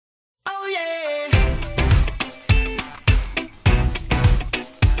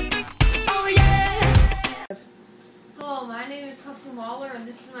Hello, my name is Hudson and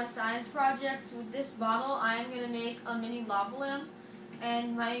this is my science project. With this bottle, I am going to make a mini lava lamp,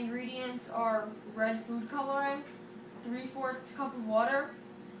 and my ingredients are red food coloring, 3/4 cup of water,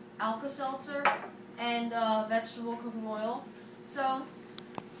 Alka-Seltzer, and vegetable cooking oil. So,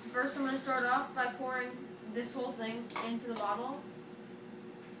 first I'm going to start off by pouring this whole thing into the bottle.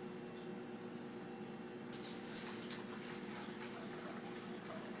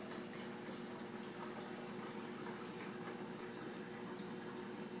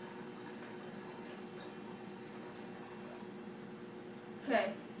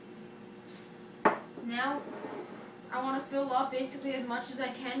 Okay, now I want to fill up basically as much as I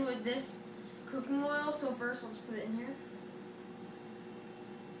can with this cooking oil, so first let's put it in here.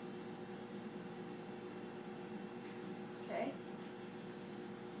 Okay.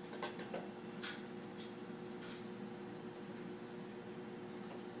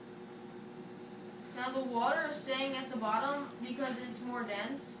 Now the water is staying at the bottom because it's more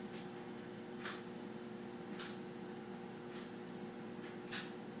dense.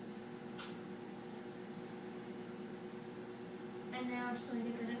 And now just let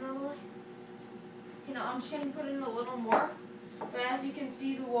me get that in all the way. Okay, now I'm just going to put in a little more. But as you can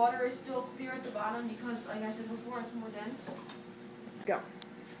see, the water is still clear at the bottom because, like I said before, it's more dense. Go.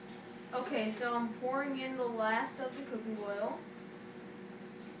 Okay, so I'm pouring in the last of the cooking oil.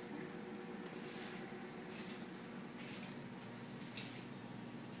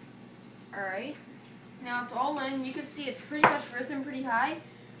 Alright. Now it's all in. You can see it's pretty much risen pretty high.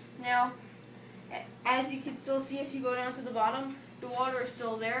 Now, as you can still see if you go down to the bottom, the water is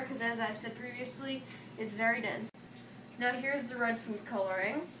still there because, as I've said previously, it's very dense. Now here's the red food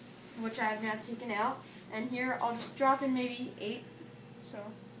coloring, which I have now taken out. And here I'll just drop in maybe 8. So,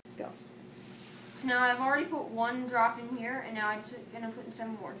 go. So now I've already put 1 drop in here, and now I'm going to put in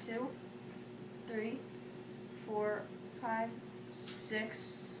 7 more. 2, 3, 4, 5, 6,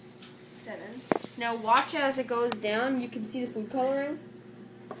 7. Now watch as it goes down. You can see the food coloring.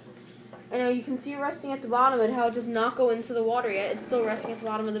 I know you can see it resting at the bottom and how it does not go into the water yet. It's still resting at the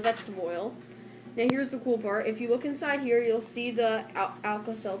bottom of the vegetable oil. Now here's the cool part. If you look inside here, you'll see the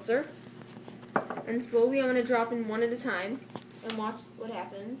Alka-Seltzer. And slowly I'm going to drop in 1 at a time and watch what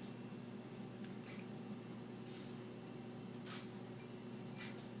happens.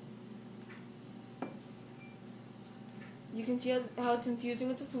 You can see how it's infusing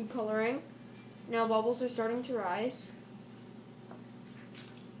with the food coloring. Now bubbles are starting to rise.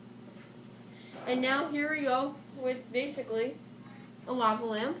 And now here we go with basically a lava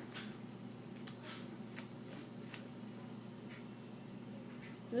lamp.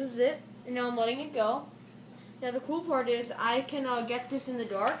 This is it. And now I'm letting it go. Now the cool part is I can get this in the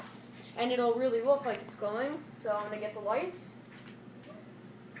dark and it'll really look like it's going. So I'm going to get the lights.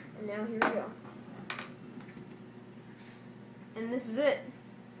 And now here we go. And this is it.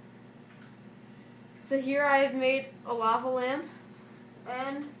 So here I've made a lava lamp,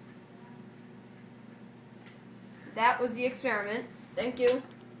 and that was the experiment. Thank you.